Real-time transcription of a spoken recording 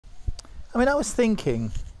I mean, I was thinking,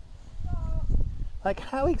 like,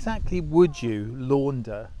 how exactly would you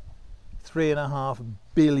launder $3.5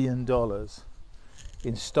 billion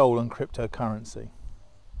in stolen cryptocurrency?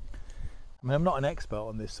 I mean, I'm not an expert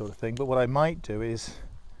on this sort of thing, but what I might do is,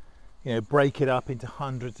 break it up into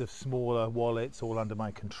hundreds of smaller wallets all under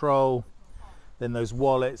my control. Then those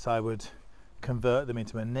wallets, I would convert them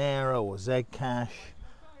into Monero or Zcash.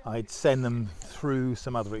 I'd send them through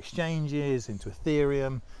some other exchanges, into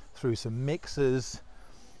Ethereum, through some mixers,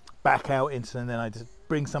 back out into, and then I'd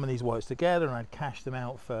bring some of these wallets together and I'd cash them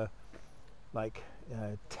out for like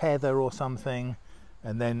Tether or something,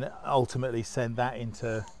 and then ultimately send that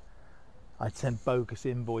into, I'd send bogus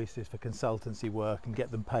invoices for consultancy work and get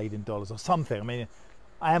them paid in dollars or something. I mean,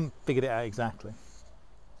 I haven't figured it out exactly.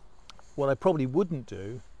 What I probably wouldn't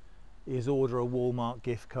do is order a Walmart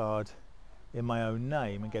gift card in my own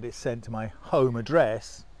name and get it sent to my home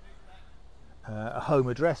address. A home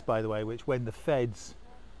address, by the way, which when the feds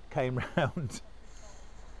came round,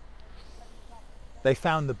 they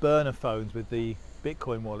found the burner phones with the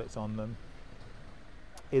Bitcoin wallets on them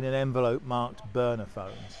in an envelope marked burner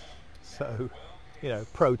phones. So,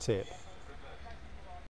 pro tip.